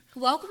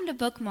Welcome to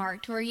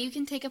Bookmarked, where you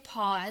can take a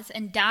pause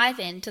and dive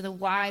into the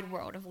wide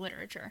world of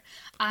literature.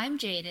 I'm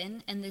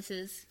Jaden, and this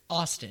is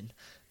Austin.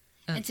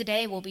 and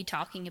today we'll be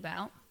talking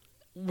about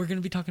We're going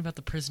to be talking about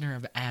The Prisoner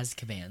of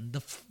Azkaban,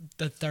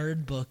 the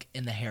third book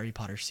in the Harry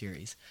Potter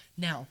series.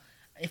 Now,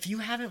 if you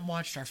haven't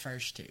watched our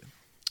first two,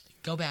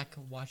 go back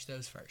and watch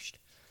those first.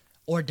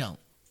 Or don't.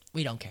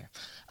 We don't care.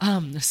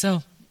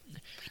 So...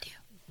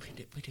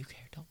 We do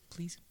care. Don't,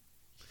 please.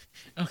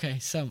 Okay,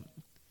 so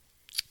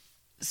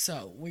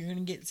we're going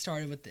to get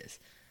started with this.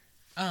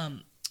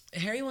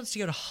 Harry wants to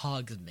go to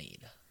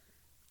Hogsmeade.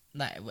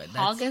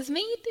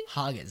 Hogsmeade?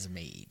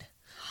 Hogsmeade.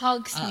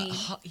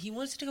 Hogsmeade. He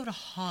wants to go to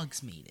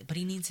Hogsmeade, but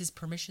he needs his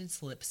permission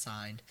slip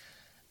signed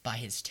by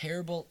his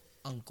terrible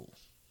uncle.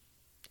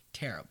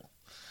 Terrible.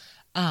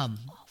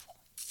 Awful.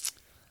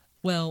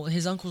 Well,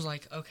 his uncle's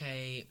like,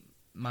 okay,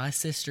 my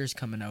sister's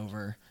coming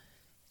over.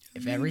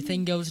 If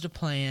everything goes to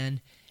plan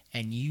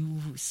and you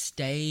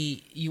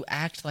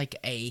act like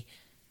a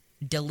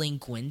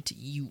delinquent,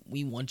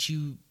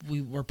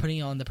 we're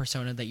putting on the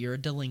persona that you're a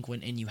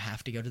delinquent and you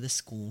have to go to this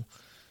school.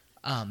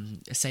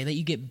 Say that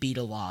you get beat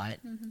a lot.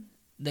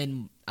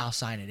 Then I'll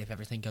sign it if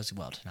everything goes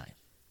well tonight.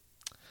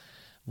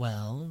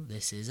 Well,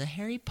 this is a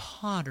Harry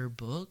Potter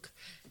book,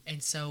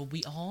 and so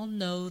we all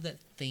know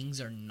that things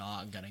are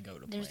not going to go to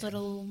plan. There's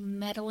little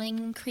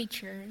meddling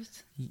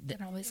creatures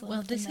that always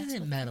love to this mess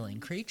isn't with meddling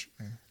creature.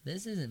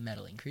 This isn't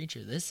meddling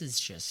creature. This is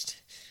just...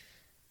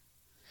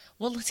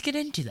 Well, let's get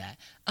into that.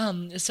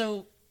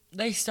 So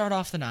they start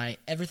off the night.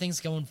 Everything's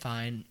going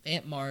fine.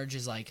 Aunt Marge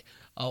is like,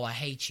 oh, I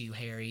hate you,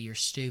 Harry. You're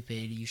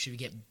stupid. You should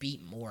get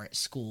beat more at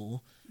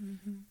school.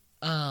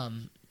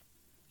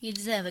 You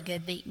deserve a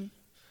good beating.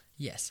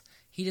 Yes,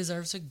 he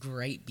deserves a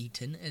great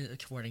beating,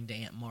 according to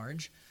Aunt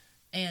Marge.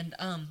 And,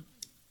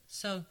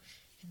 so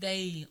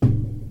they,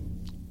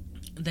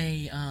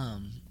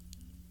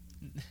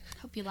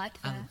 Hope you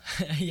liked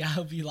that. yeah, I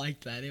hope you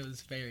liked that. It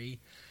was very,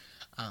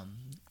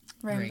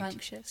 great.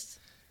 Rambunctious.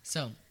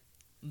 So,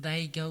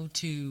 they go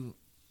to,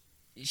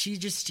 she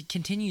just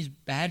continues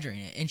badgering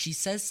it, and she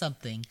says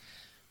something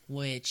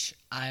which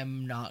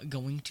I'm not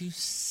going to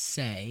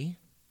say,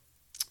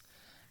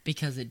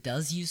 because it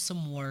does use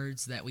some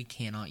words that we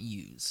cannot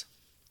use.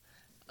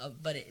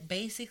 But it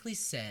basically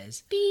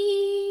says,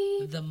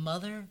 Beep. the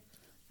mother,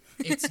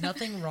 it's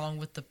nothing wrong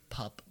with the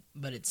pup,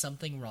 but it's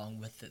something wrong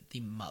with the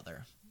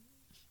mother.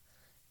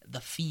 The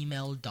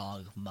female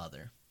dog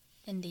mother.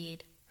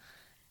 Indeed.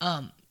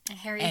 And And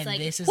Harry's like,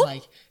 this is "Whoop!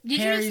 like, Did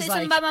Harry's you just say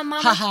like, something about my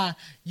mama?" haha,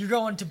 you're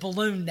going to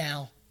Balloon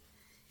now.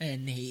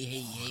 And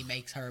he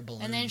makes her a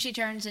balloon. And then she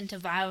turns into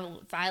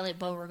Violet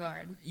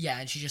Beauregard. Yeah,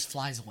 and she just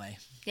flies away.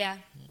 Yeah.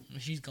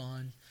 She's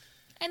gone.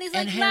 And he's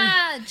And like, Harry-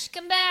 Madge,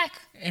 come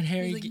back. And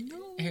Harry, He's like,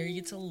 "No." Harry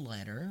gets a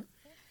letter,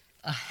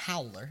 a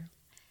howler.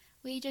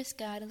 We just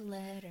got a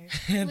letter.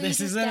 This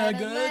just isn't got a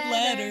good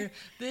letter.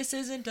 This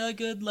isn't a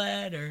good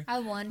letter. I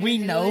wonder We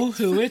who know it's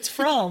who it's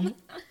from.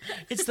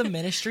 It's the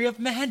Ministry of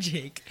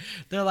Magic.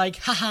 They're like,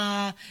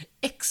 haha,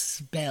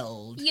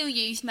 expelled. You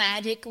use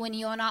magic when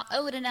you're not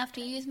old enough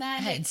to use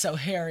magic. And so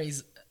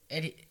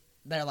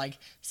they're like,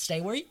 stay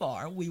where you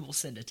are. We will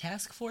send a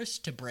task force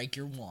to break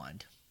your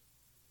wand.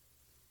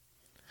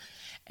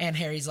 And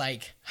Harry's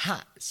like,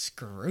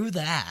 screw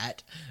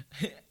that.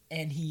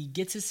 And he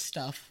gets his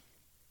stuff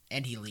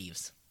and he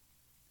leaves.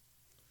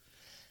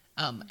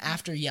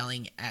 After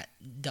yelling at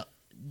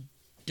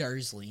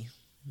Dursley,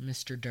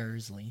 Mr.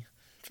 Dursley.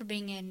 For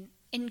being an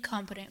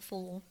incompetent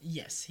fool.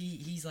 Yes,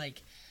 he's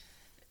like,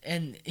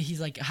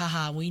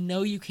 haha, we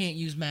know you can't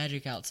use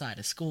magic outside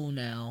of school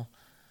now.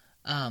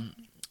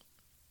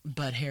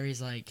 But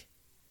Harry's like,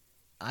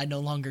 I no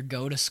longer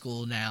go to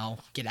school now.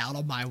 Get out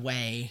of my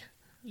way.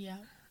 Yeah.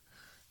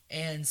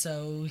 And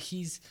so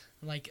he's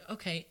like,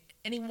 okay.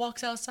 And he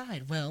walks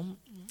outside. Well,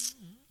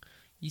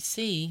 you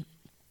see,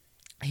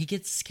 he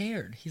gets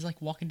scared. He's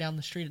like walking down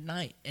the street at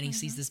night. And he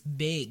sees this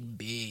big,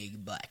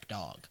 big black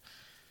dog.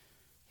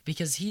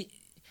 Because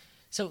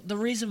so the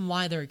reason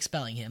why they're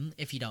expelling him,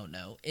 if you don't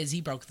know, is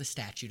he broke the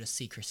statute of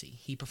secrecy.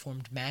 He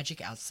performed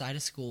magic outside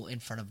of school in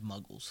front of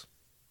muggles.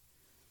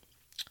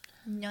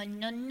 No.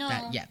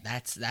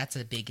 That's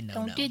a big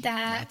no-no. Don't do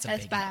that. A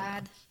That's big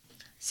bad. no-no.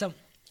 So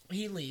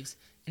he leaves,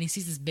 and he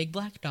sees this big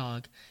black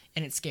dog,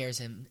 and it scares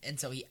him, and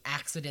so he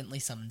accidentally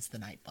summons the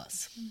night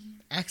bus.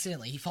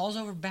 Accidentally. He falls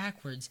over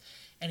backwards,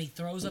 and he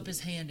throws up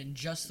his hand in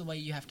just the way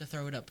you have to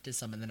throw it up to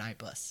summon the night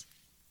bus.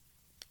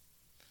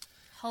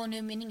 Whole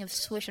new meaning of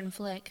swish and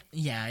flick.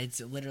 Yeah,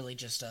 it's literally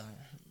just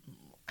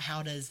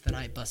how does the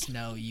night bus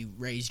know you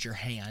raised your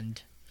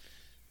hand?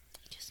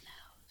 It just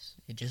knows.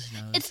 It just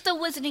knows. It's the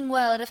wizarding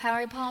world of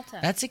Harry Potter.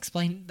 That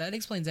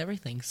explains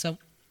everything. So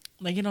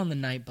they get on the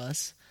night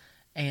bus,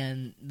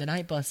 and the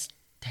night bus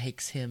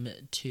takes him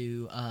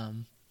to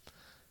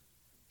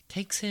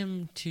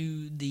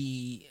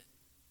the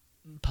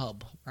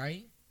pub,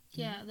 right?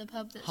 Yeah, the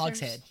pub that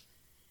Hogshead. serves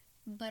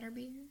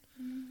butterbeer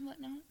and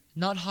whatnot.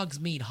 Not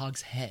Hogsmeade,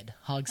 Hogshead.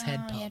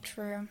 Hogshead pub. Yeah,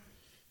 true.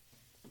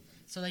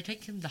 So they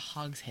take him to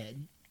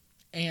Hogshead,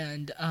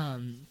 and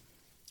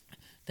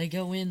They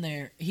go in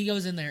there. He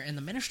goes in there, and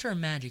the Minister of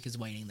Magic is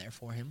waiting there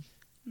for him.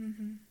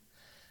 Mm-hmm.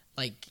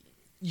 Like,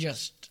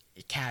 just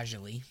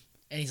casually.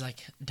 And he's like,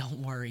 don't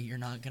worry, you're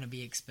not going to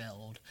be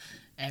expelled.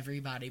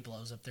 Everybody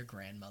blows up their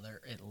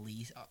grandmother at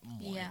least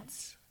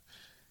once.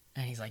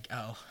 Yeah. And he's like,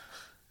 oh,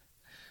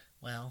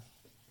 well,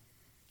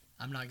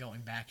 I'm not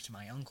going back to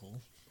my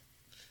uncle.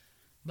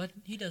 But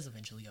he does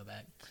eventually go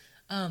back.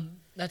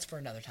 That's for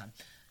another time.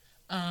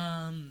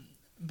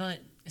 But,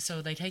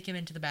 so they take him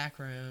into the back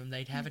room.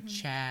 They have a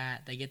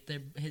chat. They get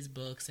his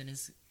books and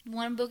his...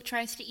 One book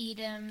tries to eat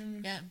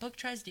him. Yeah, book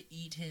tries to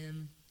eat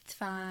him. It's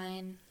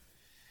fine.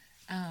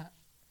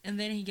 And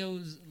then he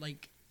goes,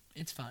 like,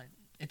 it's fine.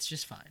 It's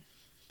just fine.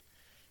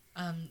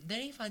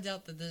 Then he finds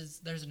out that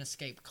there's an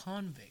escaped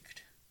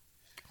convict.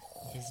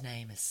 His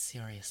name is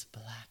Sirius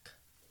Black.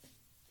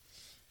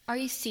 Are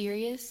you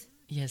serious?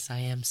 Yes, I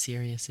am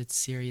serious. It's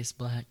Sirius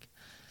Black.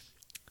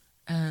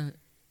 And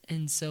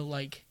so,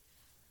 like,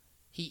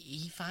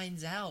 he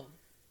finds out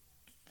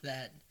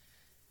that...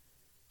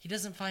 He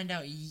doesn't find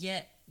out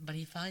yet, but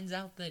he finds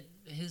out that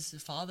his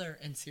father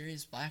and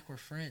Sirius Black were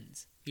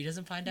friends. He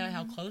doesn't find out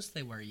how close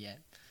they were yet,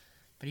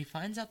 but he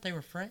finds out they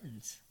were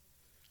friends.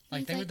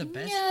 Like, they were the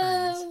best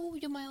friends. No,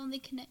 you're my only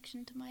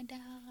connection to my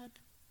dad.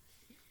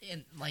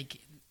 And, like,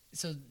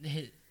 so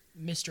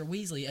Mr.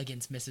 Weasley,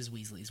 against Mrs.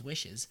 Weasley's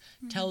wishes,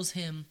 tells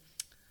him,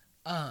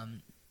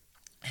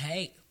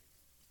 hey,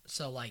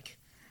 so, like,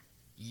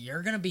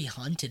 you're gonna be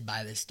hunted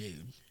by this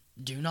dude.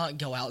 Do not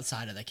go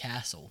outside of the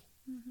castle.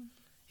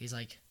 He's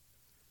like,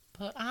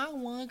 but I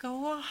want to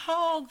go to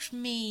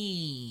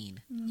Hogsmeade.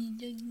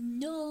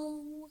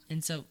 No.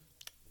 And so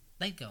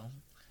they go,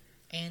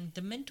 and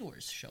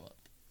Dementors show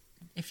up.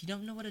 If you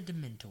don't know what a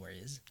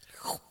Dementor is,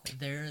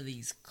 they're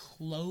these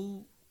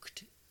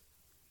cloaked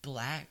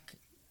black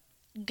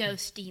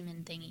Ghost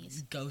demon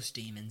thingies. ghost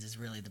demons is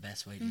really the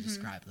best way to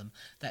describe them,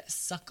 that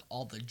suck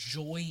all the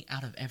joy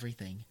out of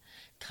everything.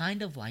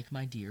 Kind of like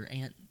my dear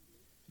Aunt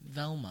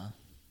Velma.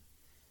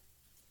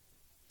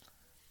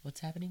 What's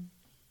happening?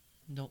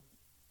 Don't.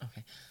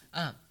 Okay.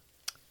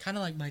 Kind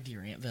of like my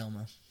dear Aunt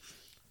Velma.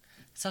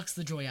 Sucks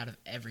the joy out of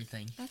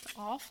everything. That's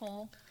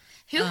awful.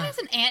 Who has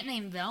an aunt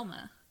named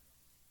Velma?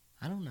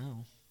 I don't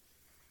know.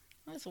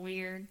 That's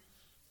weird.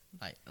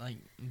 Like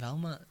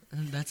Velma,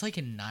 that's like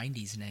a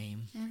 90s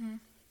name. Mm-hmm.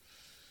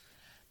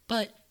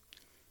 But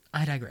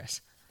I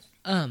digress.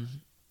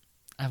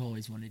 I've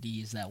always wanted to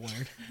use that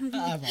word.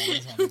 I've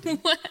always wanted to.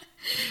 What?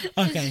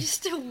 Okay. It's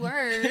just a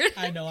word.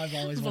 I know I've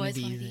always wanted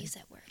to use it.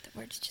 that word. The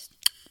word's just...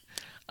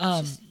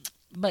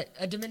 But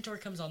a Dementor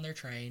comes on their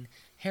train.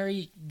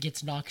 Harry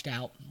gets knocked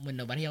out when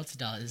nobody else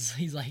does.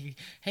 He's like,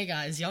 hey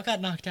guys, y'all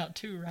got knocked out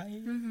too,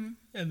 right? Mm-hmm.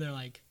 And they're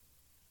like,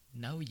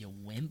 no, you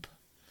wimp.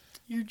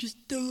 You're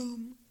just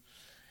dumb.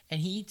 And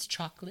he eats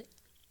chocolate.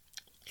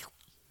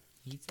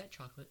 He eats that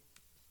chocolate.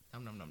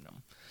 Nom nom nom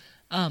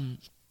nom.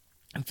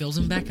 And fills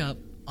him back up.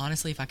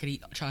 Honestly, if I could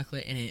eat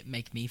chocolate and it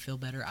make me feel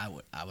better, I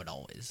would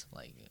always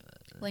like.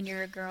 When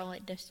you're a girl,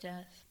 it just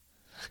does.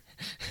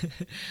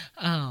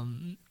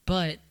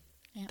 But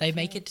Yeah, they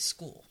make it to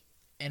school,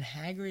 and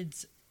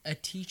Hagrid's a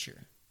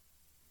teacher.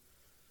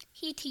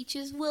 He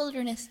teaches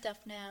wilderness stuff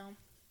now.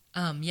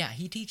 Yeah,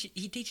 he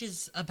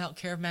teaches about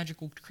care of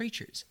magical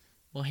creatures.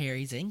 Well,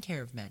 Harry's in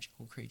care of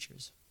magical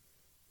creatures.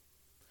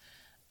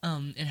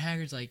 And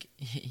Hagrid's like,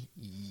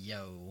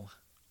 yo,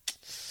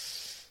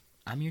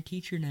 I'm your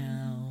teacher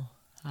now.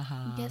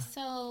 Haha. Guess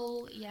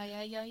so.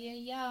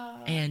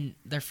 Yeah. And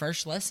their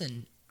first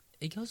lesson,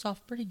 it goes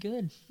off pretty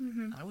good,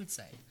 Mm-hmm. I would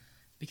say.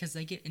 Because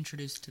they get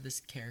introduced to this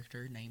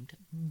character named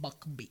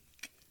Buckbeak.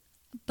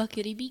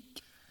 Buckety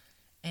beak.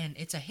 And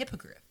it's a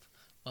hippogriff.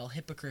 Well,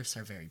 hippogriffs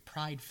are very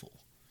prideful.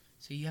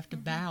 So you have to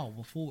bow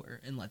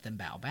before and let them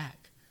bow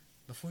back.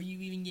 Before you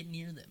even get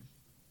near them.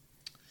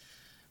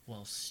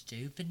 Well,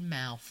 stupid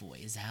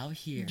Malfoy is out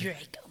here.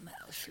 Draco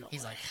Malfoy.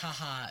 He's like,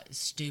 haha,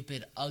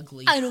 stupid,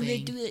 ugly I don't thing.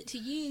 need to do that to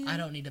you. I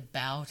don't need to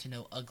bow to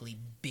no ugly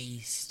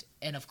beast.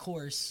 And of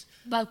course...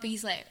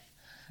 Buckbeak's like...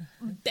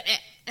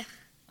 Bleh.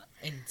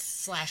 And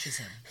slashes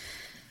him.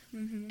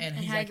 Mm-hmm. And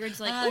he's Hagrid's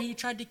like, ah, you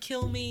tried to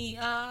kill me.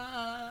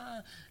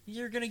 Ah,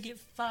 you're gonna get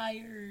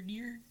fired.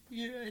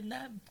 And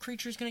that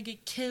creature's gonna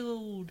get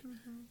killed.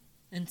 Mm-hmm.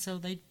 And so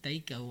they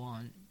go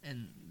on,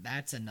 and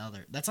that's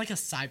like a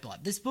side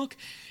plot. This book,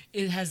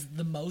 it has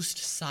the most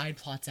side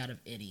plots out of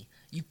any.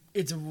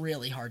 It's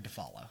really hard to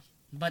follow,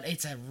 but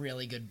it's a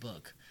really good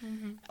book.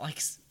 Mm-hmm. Like,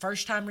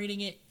 first time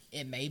reading it,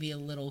 it may be a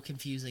little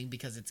confusing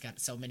because it's got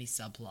so many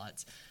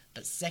subplots.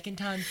 But second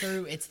time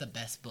through, it's the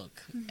best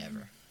book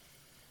ever.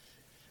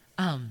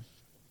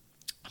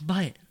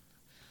 But,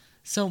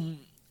 so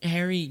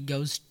Harry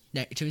goes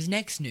to his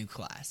next new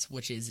class,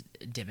 which is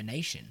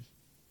divination.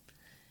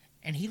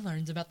 And he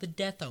learns about the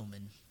Death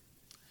Omen.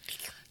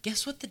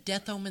 Guess what the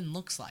Death Omen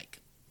looks like?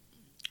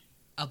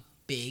 A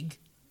big,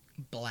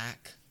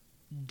 black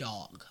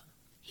dog.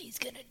 he's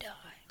gonna die.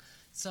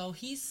 So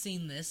he's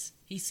seen this.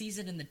 He sees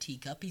it in the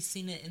teacup. He's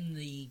seen it in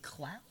the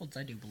clouds,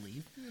 I do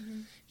believe.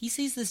 Mm-hmm. He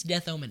sees this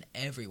Death Omen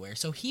everywhere.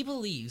 So he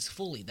believes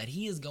fully that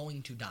he is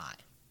going to die.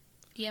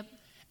 Yep.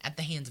 at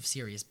the hands of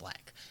Sirius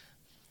Black.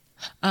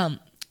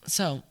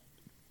 So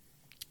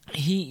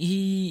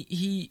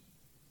he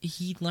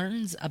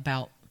learns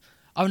about.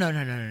 Oh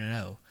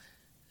no.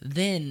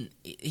 Then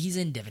he's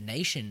in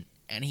divination,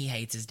 and he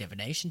hates his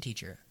divination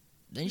teacher.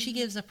 Then she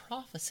gives a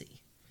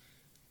prophecy.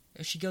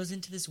 She goes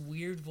into this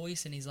weird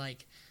voice, and he's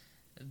like,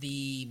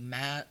 the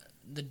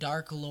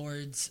Dark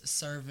Lord's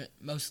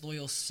most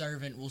loyal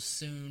servant will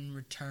soon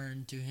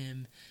return to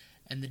him,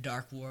 and the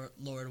Dark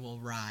Lord will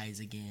rise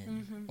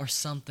again, or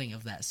something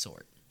of that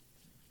sort.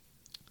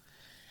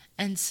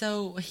 And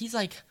so he's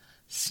like,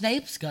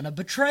 Snape's gonna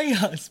betray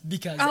us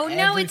because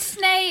no, it's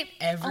Snape!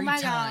 Every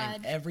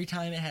God. Every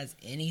time it has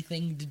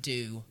anything to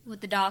do with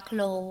the Dark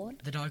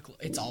Lord.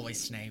 It's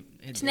always Snape.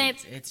 Snape.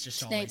 It's just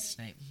Snape. Always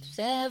Snape.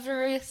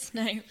 Severus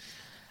Snape.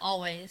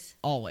 Always.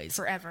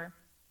 Forever.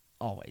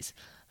 Always.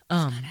 It's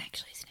not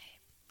actually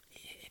Snape.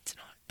 It's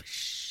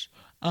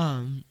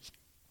not.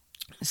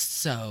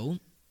 So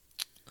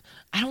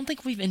I don't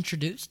think we've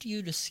introduced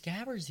you to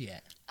Scabbers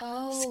yet.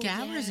 Oh,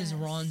 Scabbers is yes.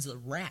 Ron's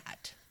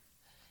rat.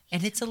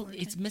 And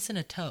it's missing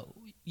a toe.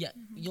 Yeah,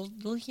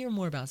 you'll hear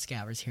more about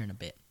Scabbers here in a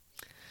bit.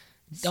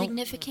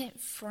 Significant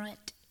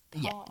front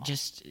paw.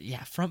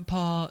 Front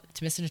paw.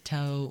 It's missing a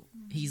toe.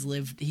 He's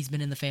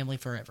been in the family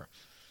forever,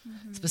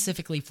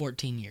 specifically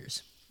 14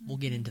 years. We'll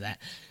get into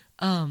that.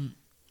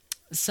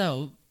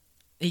 So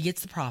he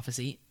gets the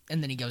prophecy,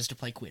 and then he goes to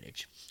play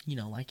Quidditch.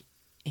 Like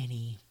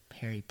any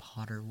Harry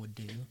Potter would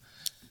do.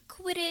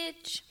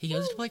 Quidditch. He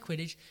goes to play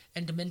Quidditch,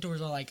 and Dementors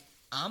are like,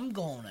 "I'm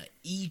gonna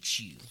eat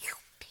you."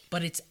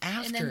 But it's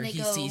after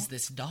he sees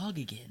this dog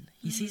again.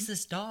 He sees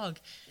this dog,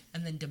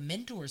 and then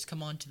Dementors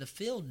come onto the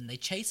field, and they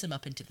chase him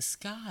up into the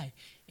sky,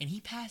 and he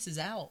passes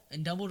out.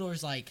 And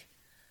Dumbledore's like,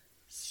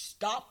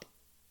 "Stop."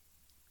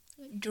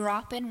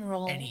 Drop and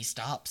roll. And he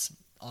stops.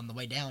 On the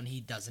way down,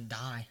 he doesn't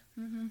die.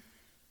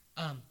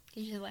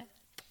 Usually.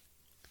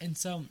 And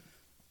so,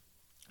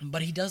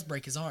 but he does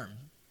break his arm.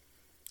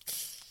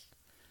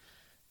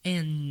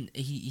 And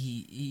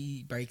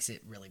he breaks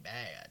it really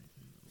bad.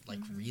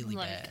 Really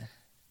bad.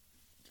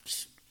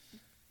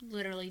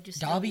 Literally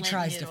just Dobby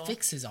tries to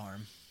fix his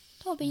arm.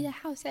 Dobby the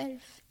house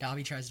elf.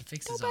 Dobby tries to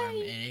fix his arm,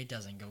 and it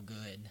doesn't go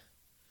good.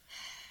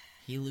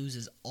 He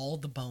loses all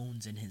the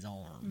bones in his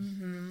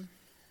arm.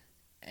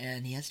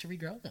 And he has to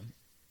regrow them.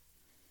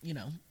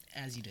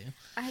 As you do.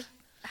 I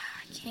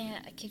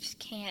can't. I just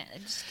can't.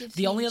 It just gives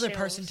the me only other chills.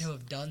 person to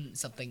have done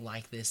something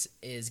like this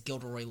is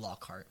Gilderoy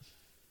Lockhart.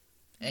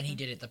 And he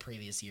did it the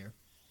previous year.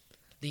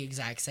 The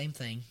exact same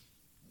thing.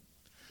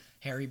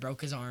 Harry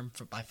broke his arm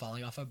by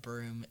falling off a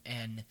broom,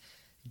 and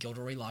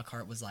Gilderoy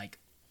Lockhart was like,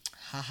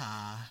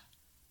 haha,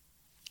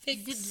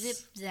 fix. Zip, zip,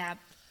 zap.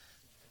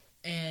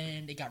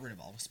 And it got rid of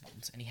all his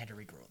bones, and he had to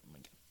regrow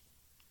them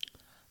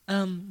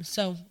again.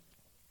 So,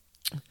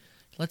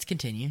 let's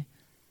continue.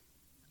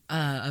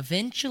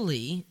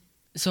 Eventually,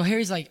 so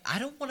Harry's like, I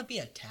don't want to be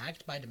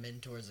attacked by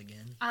Dementors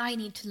again. I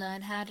need to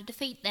learn how to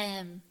defeat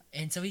them.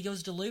 And so he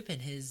goes to Lupin,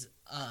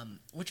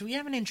 which we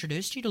haven't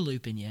introduced you to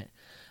Lupin yet.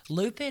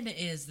 Lupin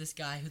is this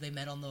guy who they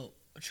met on the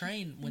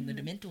train when the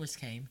Dementors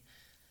came,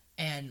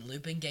 and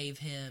Lupin gave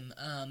him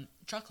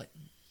chocolate.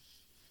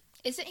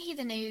 Isn't he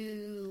the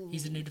new...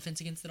 He's the new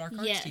Defense Against the Dark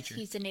Arts teacher. Yes,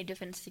 he's the new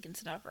Defense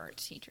Against the Dark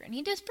Arts teacher, and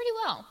he does pretty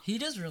well. He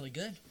does really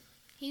good.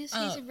 He's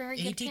a very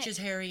good He teaches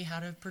Harry how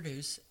to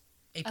produce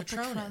a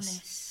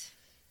Patronus.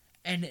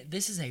 And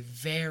this is a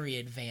very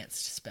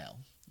advanced spell.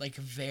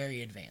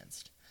 Very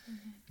advanced.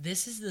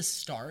 This is the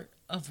start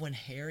of when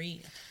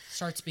Harry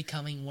starts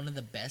becoming one of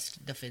the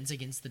best Defense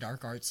Against the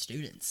Dark Arts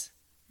students.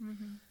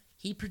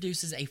 He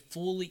produces a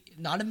fully...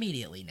 Not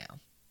immediately now.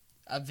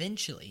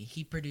 Eventually,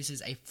 he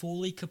produces a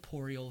fully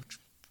corporeal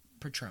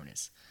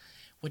Patronus,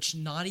 which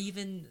not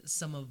even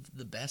some of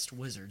the best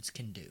wizards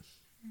can do.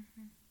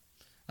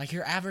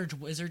 Your average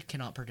wizard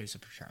cannot produce a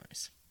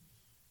Patronus.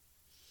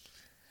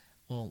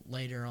 Well,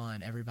 later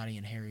on, everybody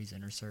in Harry's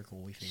inner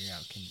circle, we figure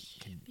out,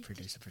 can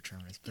produce a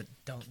Patronus. But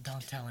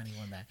don't tell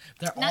anyone that.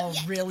 They're all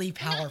really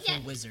powerful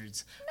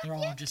wizards. They're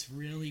all just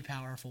really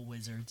powerful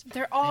wizards.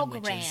 They're all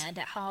grand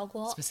at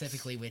Hogwarts.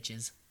 Specifically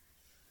witches.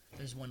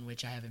 There's one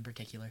witch I have in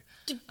particular.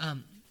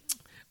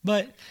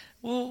 But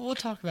we'll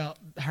talk about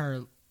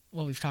her.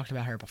 Well, we've talked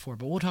about her before,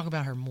 but we'll talk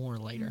about her more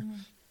later.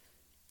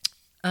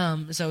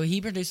 So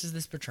he produces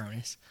this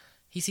Patronus.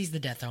 He sees the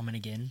Death Omen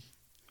again.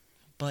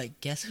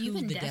 But guess who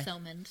the Death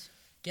Omens?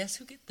 Guess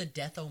who the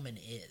Death Omen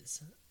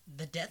is?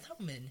 The Death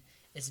Omen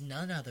is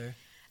none other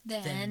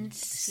than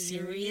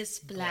Sirius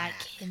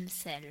Black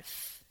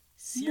himself.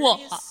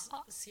 Sirius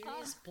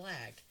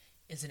Black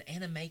is an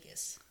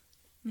animagus.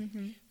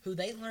 Who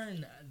they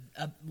learn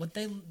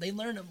they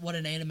learn what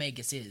an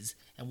animagus is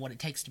and what it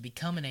takes to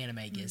become an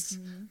animagus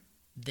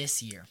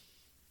this year,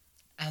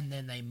 and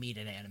then they meet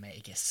an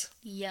animagus.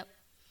 Yep.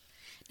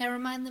 Now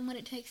remind them what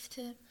it takes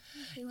to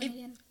do it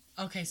again.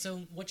 Okay,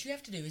 so what you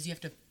have to do is you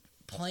have to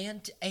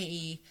plant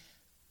a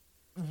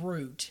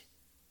root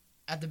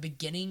at the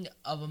beginning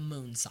of a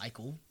moon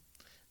cycle.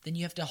 Then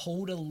you have to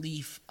hold a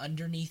leaf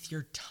underneath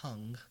your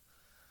tongue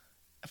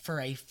for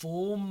a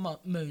full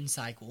moon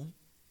cycle.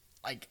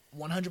 like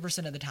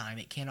 100% of the time,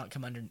 it cannot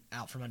come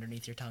out from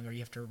underneath your tongue, or you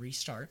have to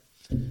restart.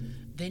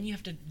 Then you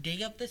have to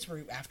dig up this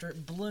root after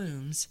it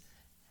blooms.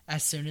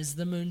 As soon as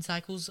the moon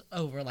cycle's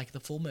over, like the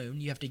full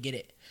moon, you have to get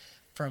it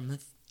from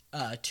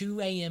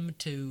 2 a.m.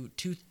 to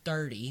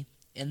 2:30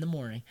 in the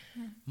morning,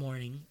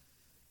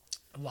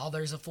 while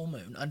there's a full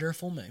moon, under a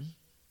full moon.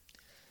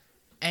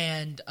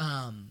 And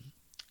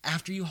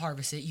after you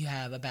harvest it, you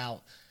have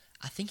about,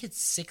 I think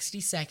it's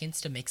 60 seconds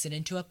to mix it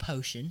into a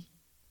potion.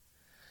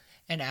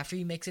 And after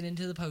you mix it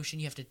into the potion,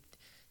 you have to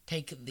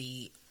take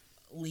the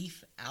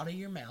leaf out of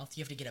your mouth.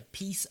 You have to get a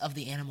piece of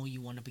the animal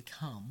you want to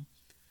become.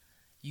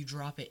 You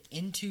drop it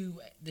into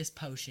this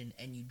potion,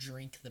 and you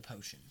drink the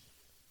potion.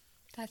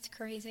 That's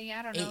crazy.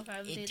 I don't know if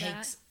I would do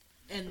that.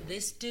 And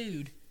this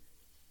dude,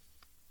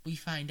 we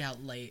find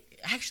out late.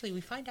 Actually,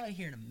 we find out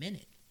here in a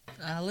minute.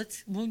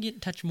 We'll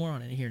touch more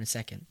on it here in a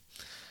second.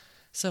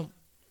 So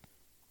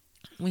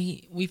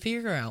we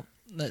figure out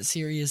that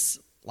Sirius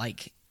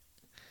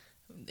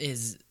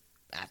is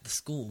at the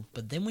school,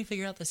 but then we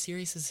figure out that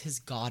Sirius is his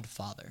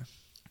godfather.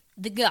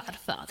 The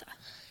Godfather.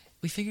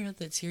 We figure out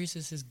that Sirius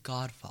is his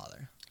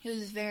godfather. He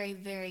was very,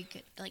 very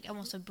good, like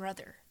almost a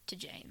brother to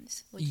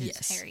James, which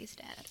is Harry's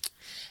dad.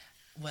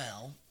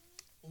 Well,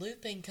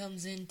 Lupin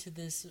comes into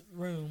this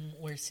room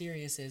where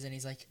Sirius is, and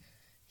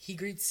he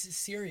greets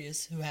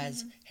Sirius, who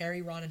has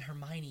Harry, Ron, and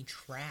Hermione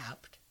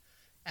trapped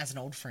as an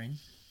old friend.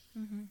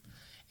 Mm-hmm.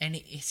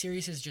 And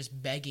Sirius is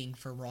just begging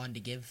for Ron to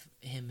give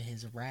him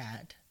his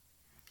rat.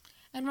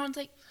 And Ron's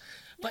like,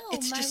 no, but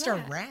it's just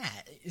a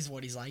rat, is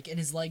what he's like. And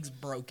his leg's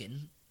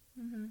broken,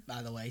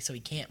 by the way, so he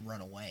can't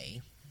run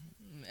away.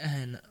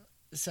 And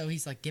so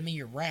he's like, give me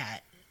your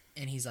rat.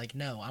 And he's like,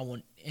 no,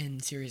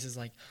 and Sirius is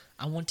like,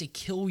 I want to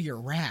kill your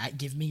rat.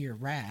 Give me your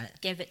rat.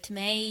 Give it to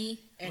me.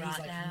 And he's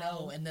like,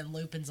 no. And then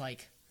Lupin's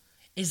like,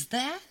 is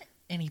that?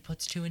 And he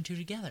puts two and two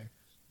together.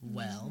 Mm-hmm.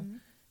 Well,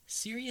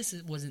 Sirius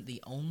wasn't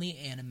the only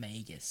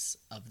animagus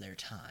of their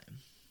time,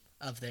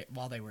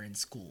 while they were in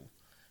school.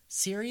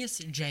 Sirius,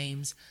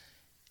 James,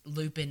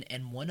 Lupin,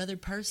 and one other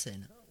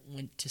person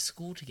went to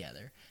school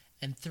together,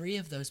 and three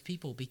of those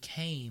people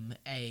became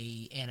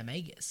a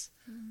animagus.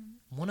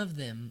 Mm-hmm. One of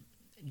them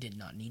did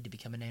not need to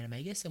become an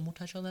animagus, and we'll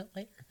touch on that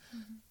later.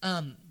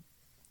 Mm-hmm.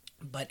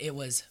 But it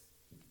was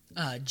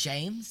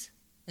James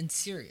and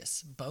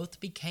Sirius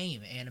both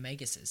became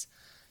animaguses.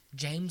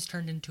 James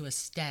turned into a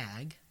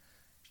stag,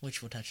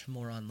 which we'll touch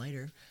more on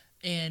later,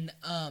 and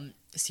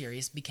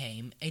Sirius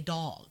became a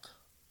dog.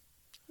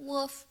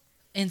 Woof.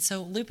 And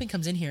so Lupin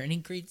comes in here and he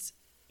greets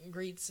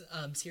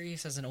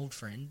Sirius as an old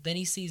friend. Then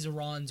he sees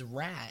Ron's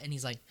rat and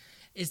he's like,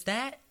 is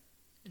that?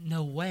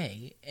 No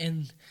way.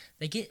 And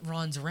they get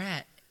Ron's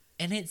rat,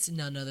 and it's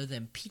none other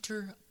than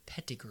Peter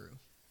Pettigrew,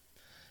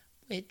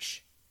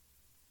 which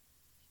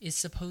is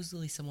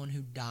supposedly someone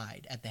who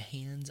died at the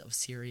hands of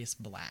Sirius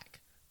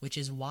Black, which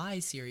is why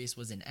Sirius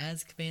was in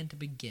Azkaban to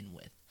begin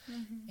with.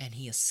 Mm-hmm. And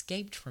he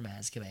escaped from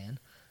Azkaban,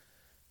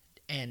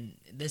 and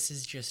this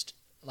is just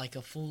like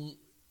a full...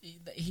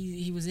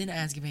 He was in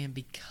Azkaban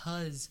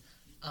because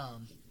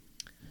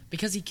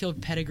he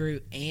killed Pettigrew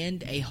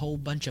and a whole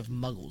bunch of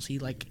muggles. He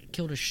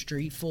killed a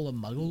street full of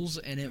muggles,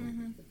 and it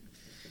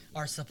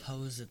are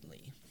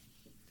supposedly.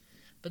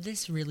 But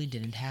this really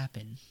didn't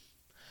happen.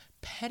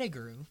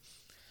 Pettigrew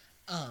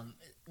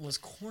was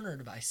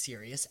cornered by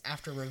Sirius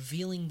after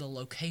revealing the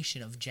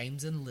location of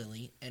James and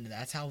Lily, and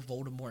that's how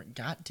Voldemort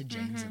got to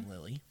James and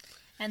Lily.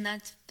 And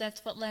that's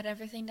what led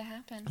everything to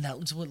happen. That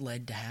was what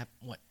led to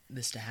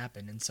this to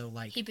happen, and so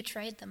he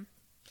betrayed them.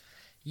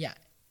 Yeah,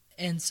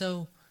 and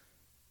so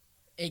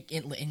it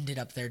ended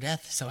up their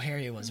death. So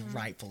Harry was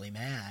rightfully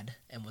mad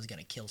and was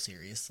gonna kill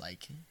Sirius.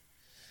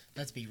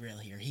 Let's be real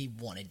here. He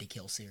wanted to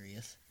kill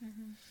Sirius,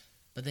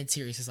 but then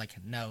Sirius is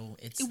like, "No,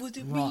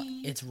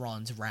 it's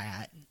Ron's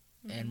rat,"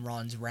 and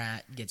Ron's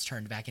rat gets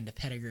turned back into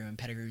Pettigrew, and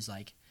Pettigrew's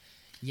like,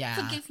 "Yeah,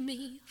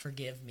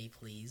 forgive me,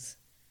 please,"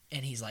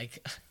 and he's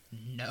like,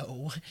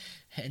 "No,"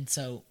 and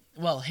so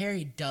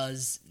Harry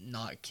does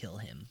not kill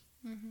him,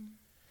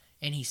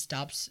 and he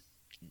stops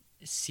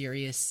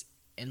Sirius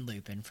and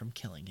Lupin from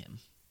killing him.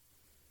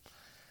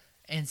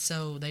 And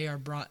so they're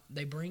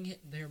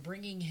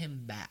bringing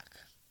him back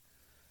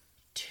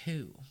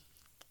to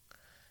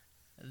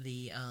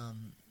the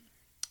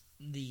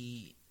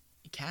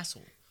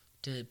castle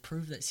to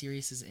prove that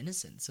Sirius is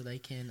innocent, so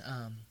that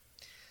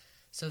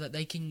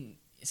they can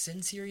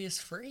send Sirius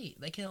free.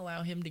 They can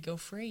allow him to go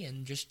free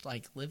and just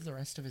live the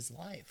rest of his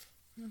life.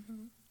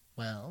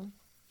 Well,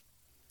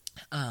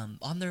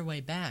 on their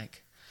way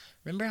back,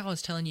 remember how I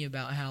was telling you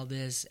about how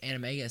this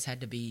animagus had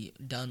to be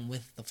done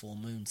with the full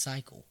moon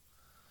cycle?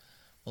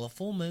 Well, a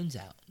full moon's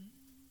out.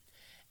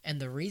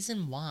 And the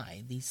reason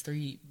why these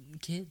three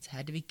kids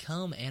had to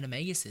become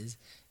animaguses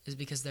is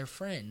because their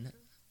friend,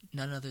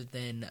 none other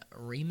than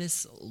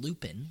Remus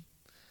Lupin,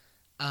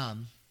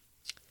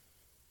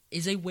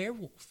 is a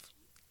werewolf.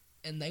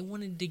 And they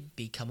wanted to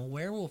become a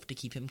werewolf to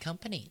keep him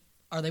company.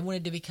 Or they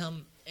wanted to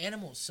become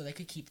animals so they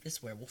could keep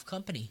this werewolf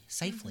company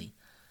safely.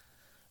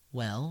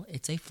 Well,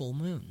 it's a full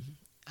moon.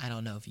 I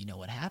don't know if you know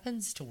what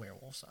happens to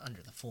werewolves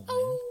under the full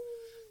moon.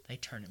 they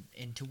turn him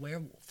into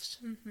werewolves.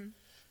 Mm-hmm.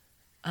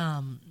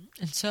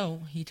 And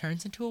so he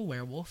turns into a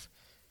werewolf,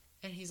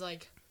 and he's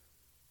like,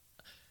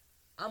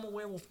 I'm a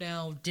werewolf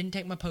now, didn't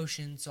take my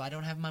potion, so I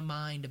don't have my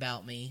mind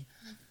about me.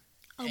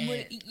 I'm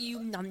gonna eat you,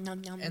 nom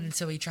nom nom. And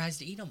so he tries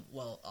to eat him.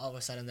 Well, all of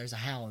a sudden there's a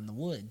howl in the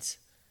woods,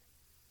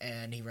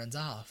 and he runs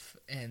off,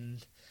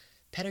 and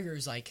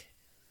Pettigrew's like,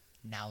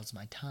 now's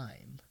my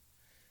time.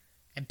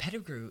 And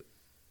Pettigrew,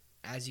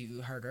 as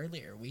you heard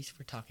earlier, we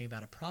were talking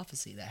about a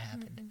prophecy that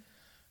happened.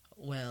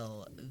 Mm-hmm.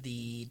 Well,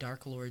 the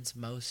Dark Lord's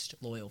most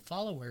loyal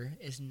follower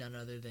is none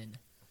other than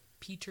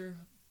Peter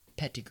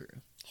Pettigrew.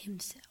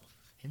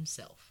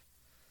 Himself.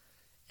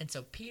 And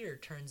so Peter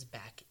turns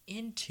back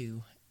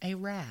into a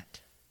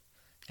rat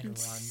and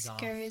runs off.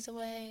 Scurries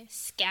away.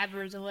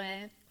 Scabbers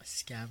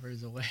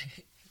away.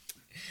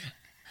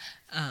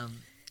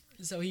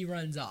 So he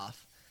runs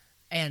off.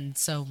 And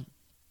so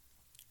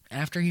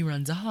after he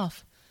runs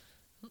off,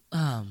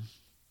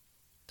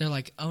 they're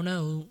like, oh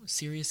no,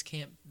 Sirius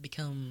can't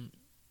become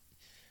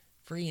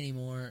free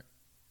anymore.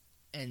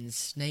 And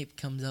Snape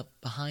comes up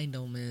behind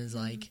him and is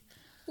like,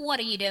 what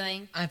are you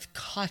doing? I've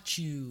caught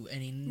you.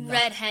 And he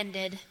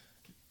red-handed.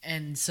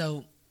 And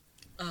so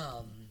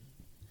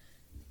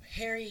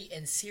Harry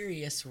and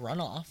Sirius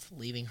run off,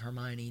 leaving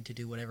Hermione to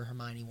do whatever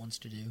Hermione wants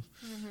to do.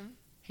 Mm-hmm.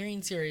 Harry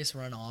and Sirius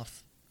run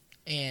off,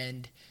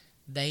 and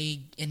they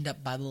end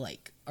up by the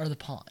lake, or the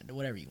pond,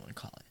 whatever you want to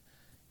call it.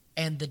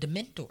 And the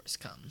Dementors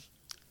come,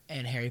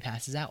 and Harry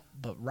passes out.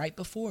 But right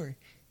before,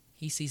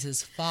 he sees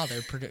his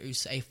father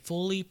produce a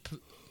fully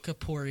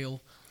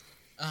corporeal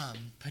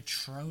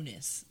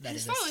Patronus.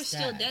 His father's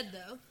still dead,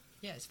 though.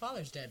 Yeah, his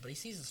father's dead, but he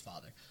sees his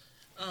father.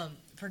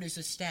 Produce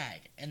a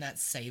stag, and that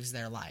saves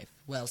their life.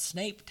 Well,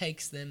 Snape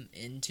takes them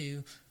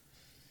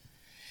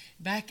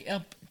back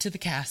up to the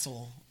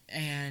castle,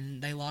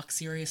 and they lock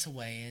Sirius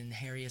away, and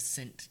Harry is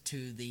sent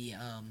to the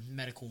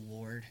medical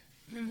ward.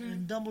 Mm-hmm.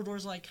 And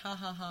Dumbledore's like, ha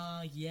ha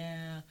ha,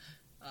 yeah,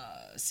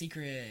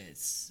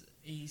 secrets.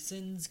 He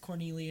sends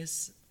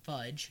Cornelius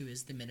Fudge, who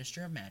is the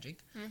Minister of Magic,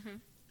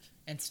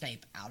 and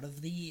Snape out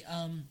of the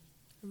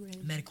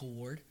medical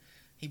ward.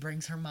 He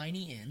brings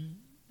Hermione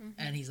in,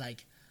 and he's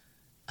like,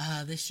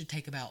 this should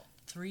take about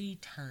 3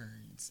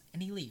 turns,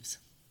 and he leaves.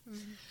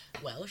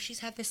 Mm-hmm. Well, she's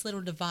had this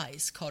little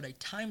device called a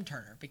time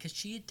turner because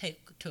she had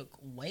took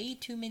way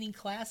too many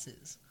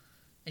classes,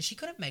 and she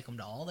couldn't make them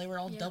to all. They were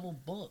all double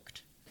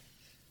booked.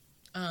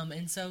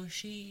 And so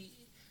she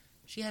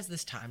has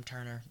this time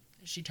turner.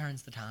 She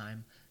turns the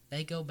time.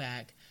 They go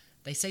back.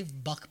 They save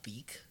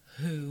Buckbeak,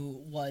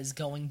 who was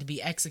going to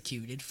be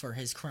executed for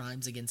his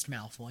crimes against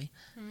Malfoy.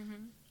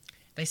 Mm-hmm.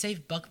 They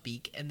save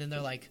Buckbeak, and then they're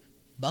like,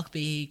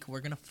 Buckbeak, we're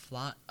gonna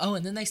fly. Oh,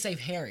 and then they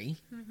save Harry.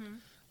 Mm-hmm.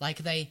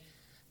 Like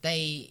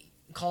they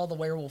call the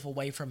werewolf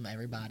away from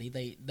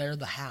everybody. They're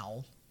the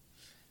Howl,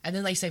 and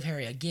then they save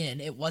Harry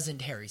again. It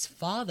wasn't Harry's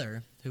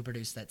father who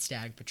produced that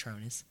stag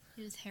Patronus.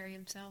 It was Harry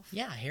himself.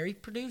 Yeah, Harry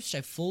produced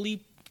a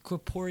fully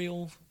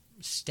corporeal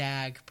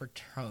stag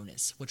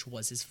Patronus, which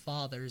was his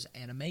father's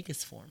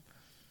animagus form.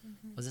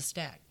 Mm-hmm. Was a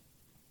stag,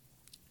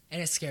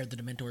 and it scared the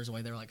Dementors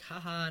away. They're like,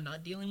 haha,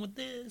 not dealing with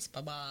this.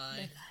 Bye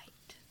bye.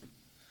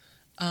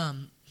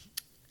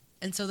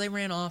 And so they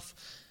ran off.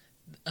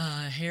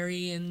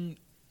 Harry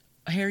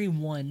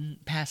won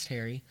past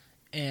Harry,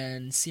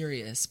 and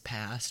Sirius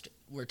passed.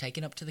 Were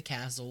taken up to the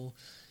castle.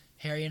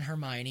 Harry and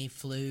Hermione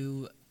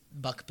flew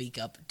Buckbeak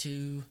up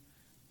to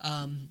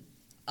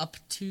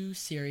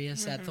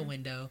Sirius at the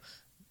window.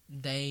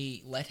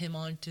 They let him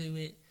onto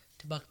it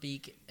to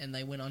Buckbeak, and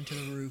they went onto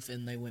the roof,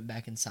 and they went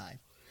back inside.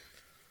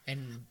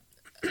 And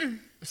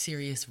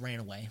Sirius ran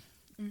away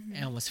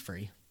and was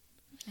free.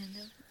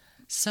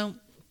 So,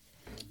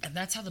 and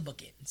that's how the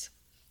book ends.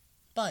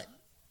 But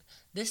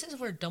this is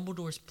where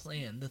Dumbledore's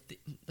plan,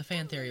 the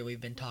fan theory we've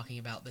been talking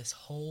about this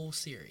whole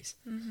series,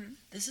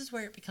 this is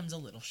where it becomes a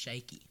little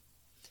shaky.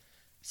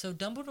 So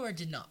Dumbledore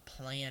did not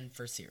plan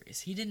for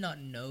Sirius. He did not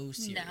know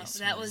Sirius.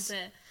 No,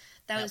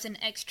 that was an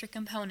extra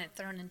component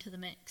thrown into the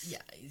mix.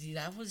 Yeah,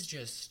 that was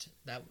just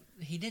that.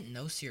 He didn't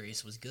know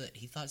Sirius was good.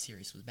 He thought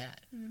Sirius was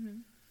bad. Mm-hmm.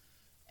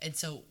 And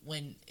so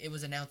when it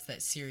was announced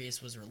that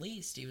Sirius was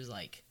released, he was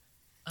like,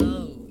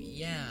 oh,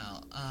 yeah,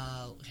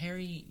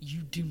 Harry,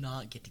 you do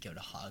not get to go to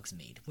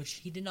Hogsmeade, which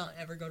he did not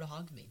ever go to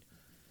Hogsmeade.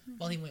 Mm-hmm.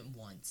 Well, he went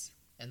once,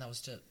 and that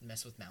was to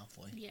mess with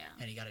Malfoy. Yeah.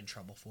 And he got in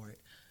trouble for it.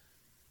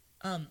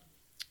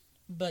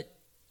 But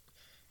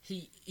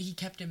he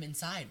kept him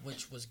inside,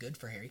 which was good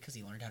for Harry, because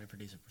he learned how to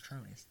produce a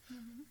Patronus.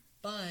 Mm-hmm.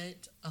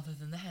 But, other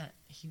than that,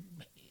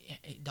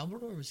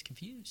 Dumbledore was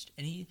confused,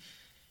 and he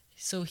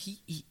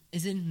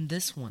is in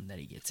this one that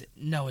he gets it.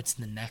 No, it's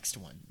the next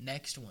one.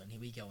 Next one,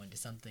 we go into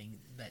something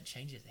that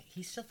changes it.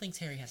 He still thinks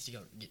Harry has to go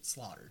get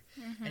slaughtered.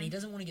 Mm-hmm. And he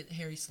doesn't want to get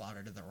Harry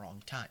slaughtered at the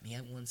wrong time. He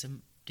wants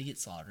him to get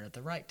slaughtered at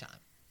the right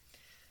time.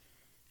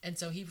 And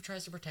so he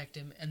tries to protect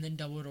him, and then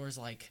Dumbledore's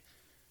like,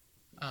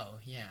 oh,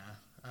 yeah,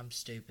 I'm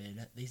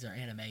stupid. These are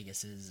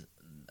animaguses.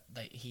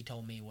 He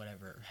told me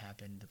whatever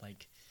happened.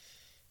 Like,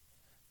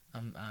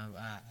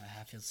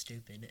 I feel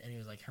stupid. And he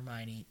was like,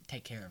 Hermione,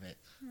 take care of it.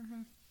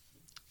 Mm-hmm.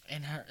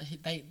 And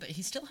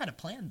he still had a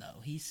plan,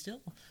 though. He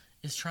still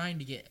is trying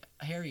to get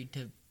Harry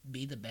to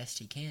be the best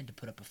he can to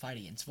put up a fight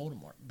against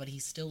Voldemort. But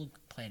he's still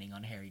planning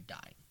on Harry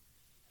dying.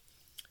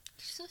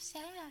 So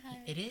sad.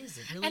 It is.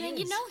 It really and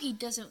is. And he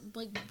doesn't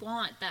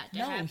want that to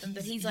happen.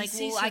 But he's like,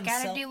 he I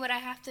gotta do what I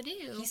have to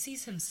do. He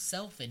sees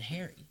himself in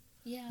Harry.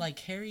 Yeah. Like,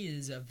 Harry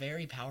is a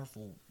very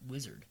powerful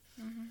wizard.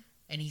 Mm-hmm.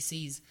 And he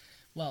sees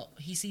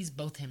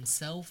both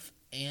himself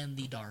and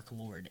the Dark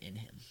Lord in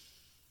him.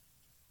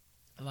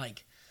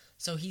 Like,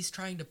 so he's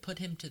trying to put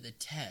him to the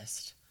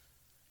test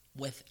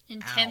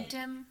and tempt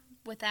him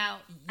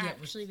without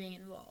actually being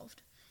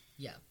involved.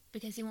 Yeah.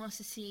 Because he wants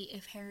to see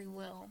if Harry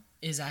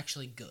is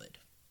actually good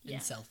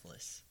and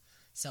selfless.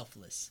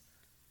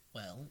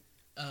 Well,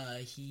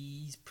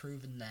 he's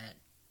proven that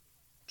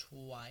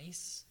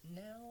twice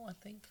now, I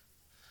think.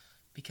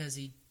 Because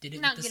he did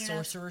it with the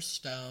Sorcerer's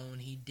Stone.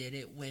 He did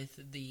it with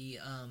the,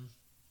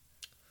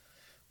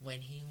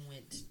 when he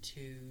went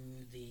to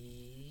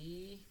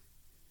the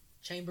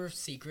Chamber of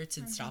Secrets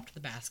and stopped the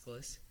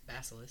Basilisk.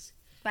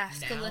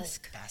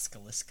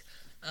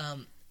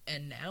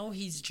 And now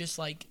he's just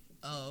like,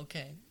 oh,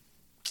 okay.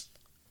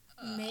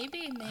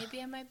 Maybe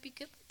I might be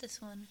good with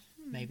this one.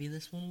 Maybe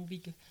this one will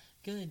be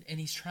good. And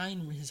he's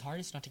trying his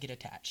hardest not to get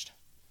attached.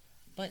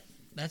 But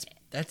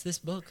that's this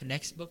book.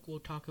 Next book we'll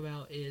talk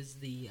about is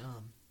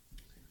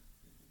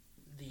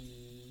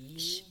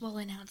We'll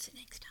announce it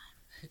next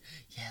time.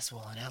 Yes,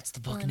 we'll announce the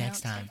book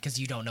next time because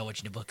you don't know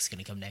which new book's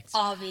going to come next.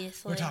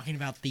 Obviously. We're talking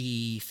about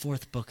the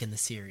 4th book in the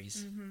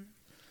series. Mm-hmm.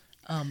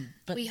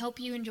 But we hope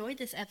you enjoyed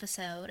this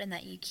episode and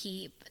that you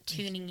keep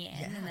tuning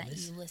in and that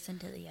you listen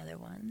to the other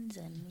ones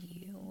and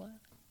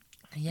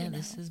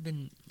this has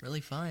been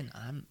really fun.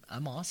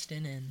 I'm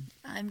Austin and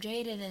I'm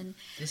Jaden and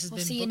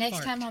we'll see you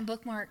next time on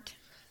Bookmarked.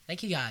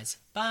 Thank you guys.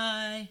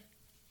 Bye.